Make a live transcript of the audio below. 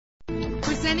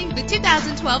Presenting the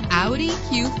 2012 Audi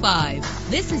Q5.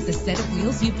 This is the set of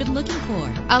wheels you've been looking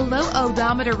for. A low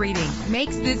odometer reading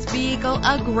makes this vehicle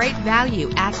a great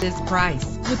value at this price.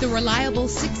 With a reliable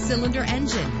 6-cylinder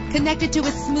engine connected to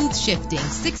a smooth shifting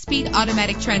 6-speed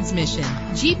automatic transmission,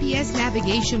 GPS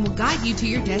navigation will guide you to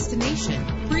your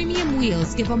destination. Premium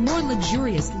wheels give a more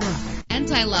luxurious look.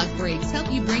 Anti-lock brakes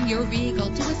help you bring your vehicle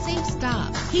to a safe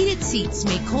stop. Heated seats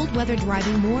make cold weather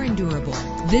driving more endurable.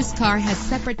 This car has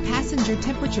separate passenger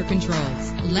temperature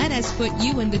controls. Let us put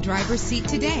you in the driver's seat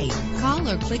today. Call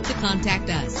or click to contact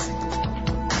us.